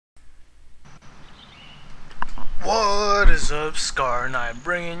What is up, Scar Knight,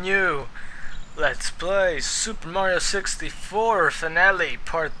 bringing you Let's Play Super Mario 64 Finale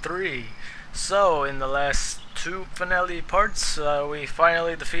Part 3. So, in the last two finale parts, we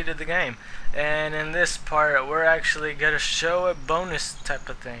finally defeated the game. And in this part, we're actually gonna show a bonus type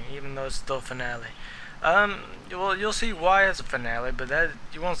of thing, even though it's still finale. Well, you'll see why it's a finale, but that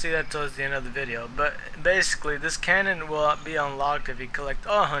you won't see that towards the end of the video. But basically, this cannon will be unlocked if you collect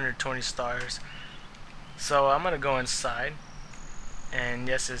all 120 stars. So I'm gonna go inside, and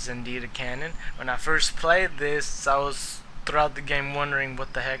yes, it's indeed a cannon. When I first played this, I was throughout the game wondering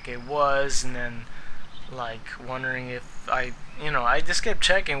what the heck it was, and then like wondering if I just kept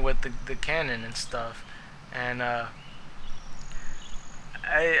checking with the cannon and stuff, and I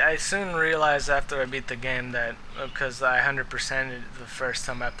soon realized after I beat the game that because I 100%ed the first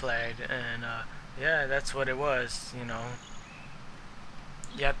time I played, and yeah, that's what it was, you know.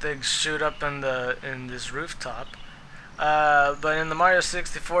 You have to shoot up in this rooftop, but in the Mario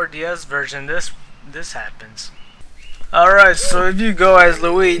 64 DS version, this happens. Alright, so if you go as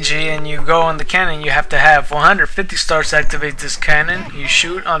Luigi and you go on the cannon, you have to have 150 stars to activate this cannon. You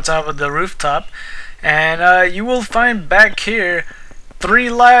shoot on top of the rooftop, and you will find back here 3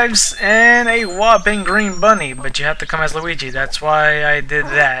 lives and a whopping green bunny. But you have to come as Luigi. That's why I did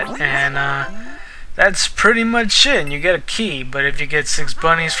that, and that's pretty much it. And you get a key, but if you get 6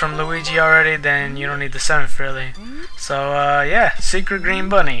 bunnies from Luigi already, then you don't need the 7th really. So yeah, secret green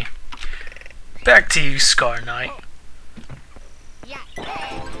bunny. Back to you, Scar Knight.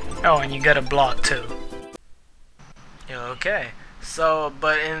 Oh, and you got a block too. Okay, so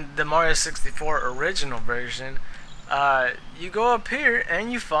but in the Mario 64 original version, you go up here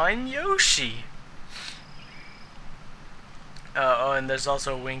and you find Yoshi. Oh, and there's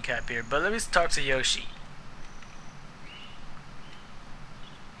also a wing cap here, but let me talk to Yoshi.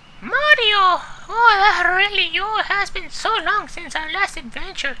 Mario! Oh, that really, it has been so long since our last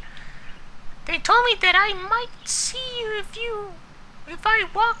adventure. They told me that I might see you if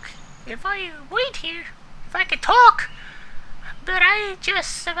I wait here, if I could talk. But I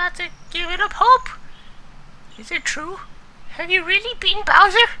just about to give it up hope. Is it true? Have you really beaten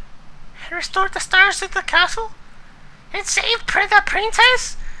Bowser? And restored the stars to the castle? And saved the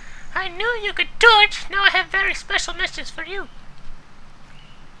princess? I knew you could do it. Now I have very special messages for you.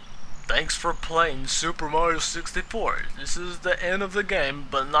 Thanks for playing Super Mario 64. This is the end of the game,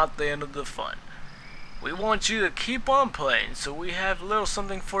 but not the end of the fun. We want you to keep on playing, so we have a little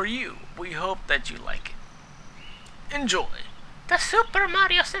something for you. We hope that you like it. Enjoy. The Super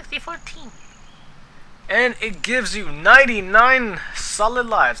Mario 64 team. And it gives you 99 solid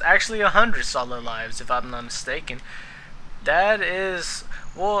lives. Actually 100 solid lives, if I'm not mistaken. That is,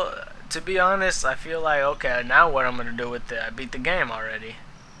 well, to be honest, I feel like, okay, now what I'm gonna do with it? I beat the game already.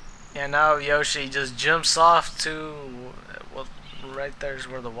 And now Yoshi just jumps off to, well, right there's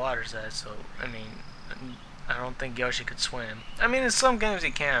where the water's at, so, I mean, I don't think Yoshi could swim. I mean, in some games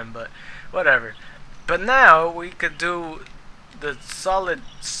he can, but whatever. But now we could do the solid,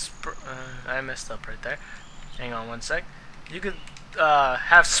 I messed up right there. Hang on one sec. You could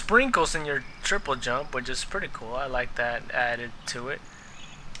have sprinkles in your triple jump, which is pretty cool. I like that added to it.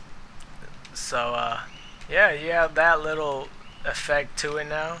 So yeah, you have that little effect to it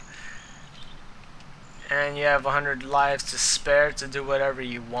now, and you have 100 lives to spare to do whatever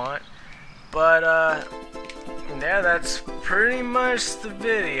you want. But yeah, that's pretty much the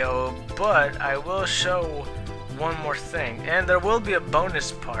video. But I will show one more thing, and there will be a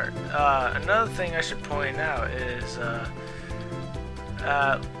bonus part. Another thing I should point out is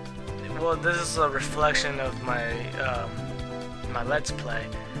well, this is a reflection of my my Let's Play.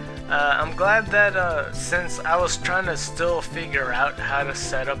 I'm glad that since I was trying to still figure out how to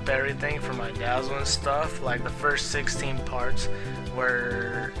set up everything for my dazzle and stuff, like the first 16 parts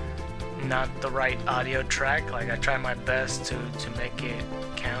were not the right audio track. Like I tried my best to make it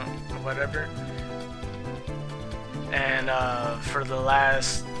count or whatever. And for the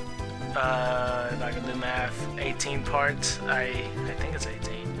last if I can do math, 18 parts, I think it's 18.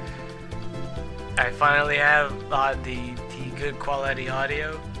 I finally have the good quality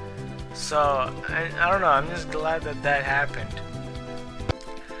audio, so I don't know, I'm just glad that happened.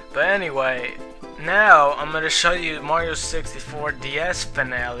 But anyway, now I'm gonna show you Mario 64 DS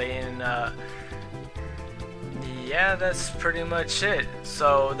finale, and yeah, that's pretty much it.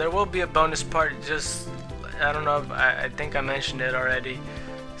 So there will be a bonus part, just I don't know if I think I mentioned it already.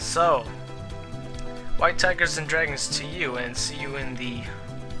 So, white tigers and dragons to you, and see you in the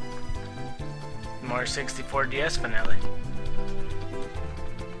Mario 64 DS finale.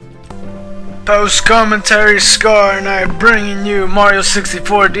 Post commentary Scar and I bringing you Mario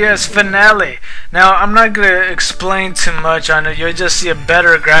 64 DS finale. Now I'm not gonna explain too much on it. You'll just see a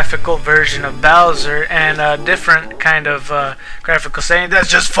better graphical version of Bowser and a different kind of graphical setting. That's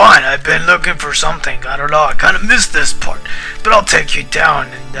just fine. I've been looking for something. I don't know. I kind of missed this part, but I'll take you down.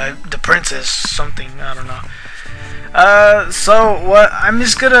 And the princess something. I don't know. So what? I'm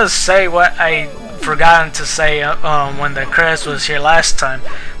just gonna say what I forgotten to say when the Chris was here last time.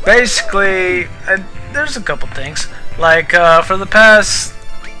 Basically, there's a couple things. Like for the past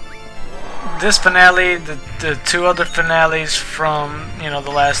this finale, the two other finales from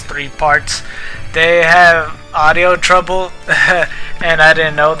the last 3 parts, they have audio trouble, and I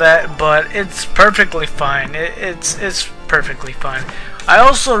didn't know that, but it's perfectly fine. It's perfectly fine. I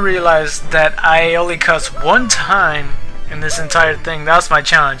also realized that I only cussed 1 time in this entire thing. That was my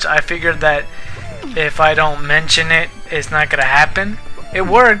challenge. I figured that if I don't mention it, it's not gonna happen. It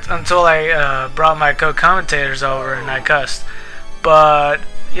worked until I brought my co-commentators over and I cussed. But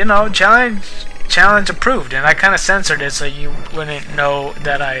challenge approved, and I kind of censored it so you wouldn't know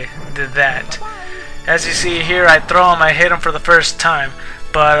that I did that. As you see here, I throw him, I hit him for the first time.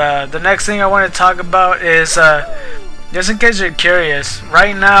 But the next thing I want to talk about is, just in case you're curious,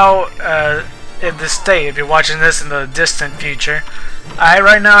 right now, in this state, if you're watching this in the distant future, I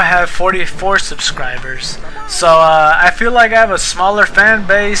right now have 44 subscribers. So I feel like I have a smaller fan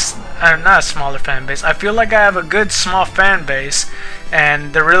base. Not a smaller fan base. I feel like I have a good small fan base,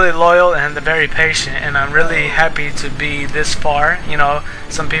 and they're really loyal and they're very patient, and I'm really happy to be this far.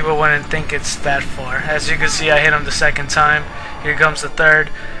 Some people wouldn't think it's that far. As you can see, I hit him the 2nd time. Here comes the 3rd.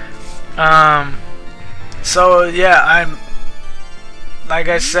 So yeah, like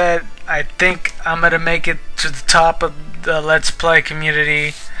I said, I think I'm gonna make it to the top of the Let's Play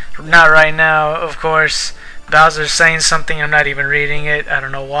community. Not right now, of course. Bowser's saying something, I'm not even reading it. I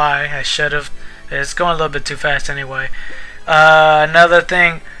don't know why. I should have. It's going a little bit too fast anyway. Another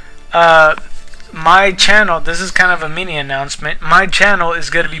thing, my channel, this is kind of a mini announcement. My channel is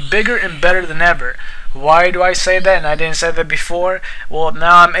going to be bigger and better than ever. Why do I say that and I didn't say that before? Well,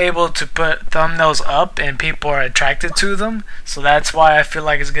 now I'm able to put thumbnails up and people are attracted to them. So that's why I feel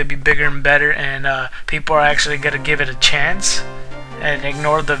like it's going to be bigger and better, and people are actually going to give it a chance and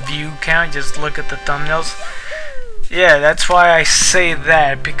ignore the view count, just look at the thumbnails. Yeah, that's why I say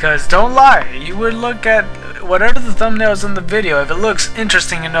that, because don't lie, you would look at whatever the thumbnail is in the video. If it looks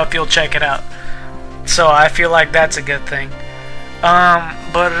interesting enough, you'll check it out. So I feel like that's a good thing.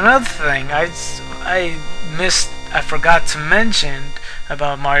 But another thing I forgot to mention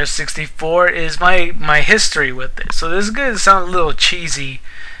about Mario 64 is my history with it. So this is gonna sound a little cheesy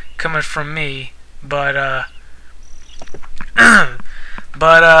coming from me, but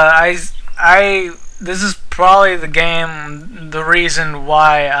this is probably the reason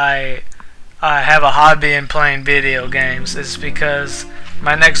why I have a hobby in playing video games. Is because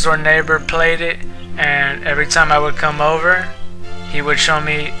my next door neighbor played it, and every time I would come over, he would show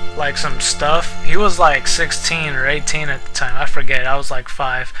me like some stuff. He was like 16 or 18 at the time, I forget. I was like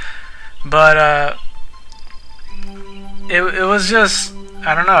 5, but it was just,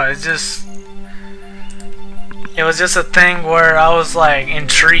 I don't know, it was just a thing where I was like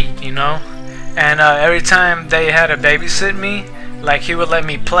intrigued, and every time they had to babysit me, like he would let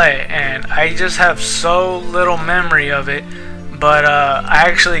me play, and I just have so little memory of it. But I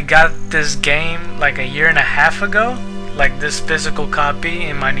actually got this game like a year and a half ago, like this physical copy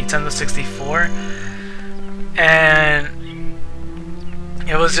in my Nintendo 64, and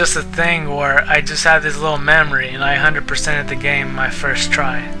it was just a thing where I just had this little memory, and I 100%ed the game my first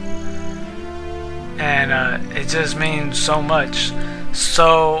try, and it just means so much.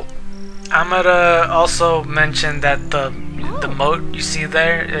 So I'm gonna also mention that the moat you see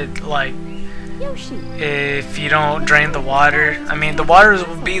there, it like, if you don't drain the water, I mean the water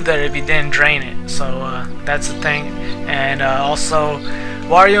will be there if you didn't drain it, so that's the thing. And also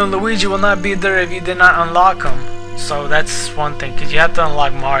Wario and Luigi will not be there if you did not unlock them, so that's one thing, because you have to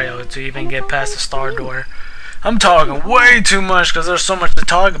unlock Mario to even get past the star door. I'm talking way too much because there's so much to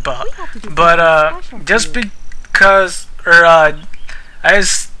talk about, but just because,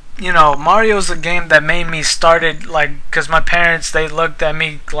 Mario's a game that made me started, like, because my parents, they looked at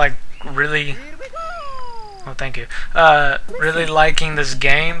me like really, oh thank you, really liking this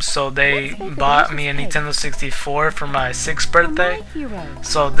game, so they bought me a Nintendo 64 for my 6th birthday.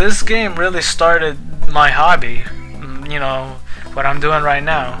 So this game really started my hobby, what I'm doing right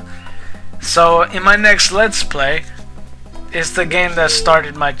now. So in my next Let's Play, it's the game that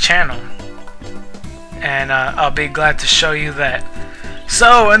started my channel, and I'll be glad to show you that.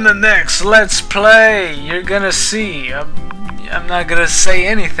 So in the next Let's Play, you're gonna see I'm not gonna say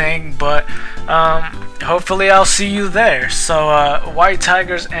anything, but hopefully I'll see you there. So white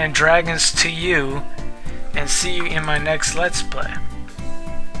tigers and dragons to you, and see you in my next Let's Play.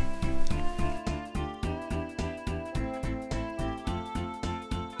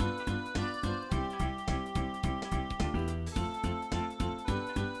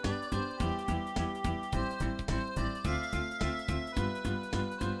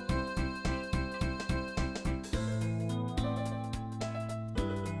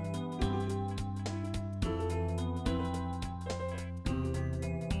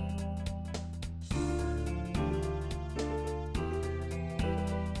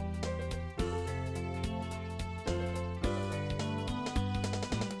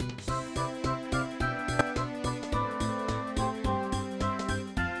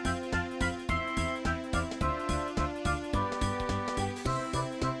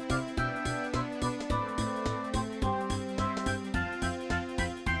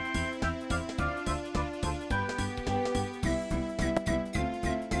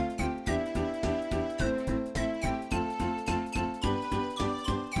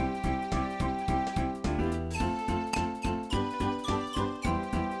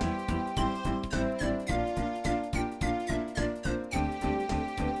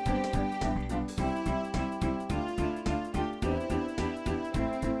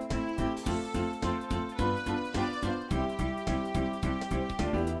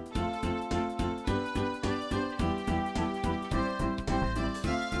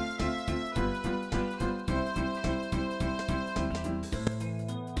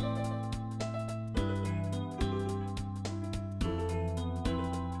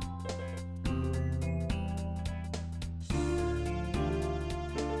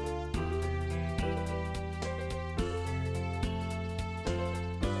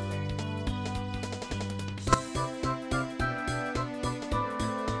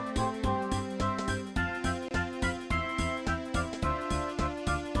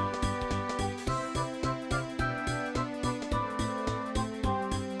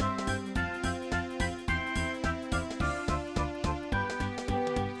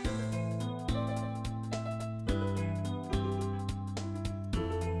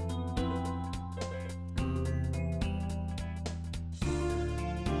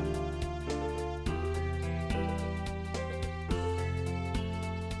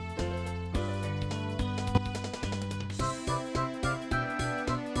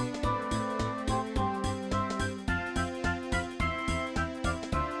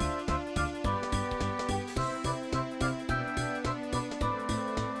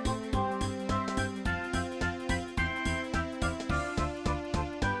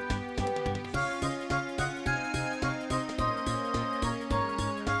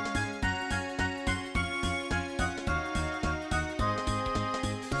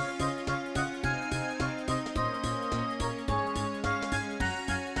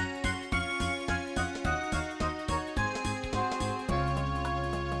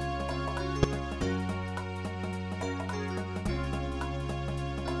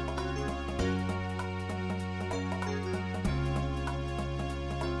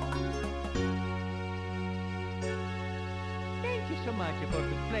 So much for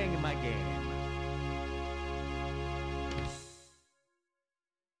playing my game.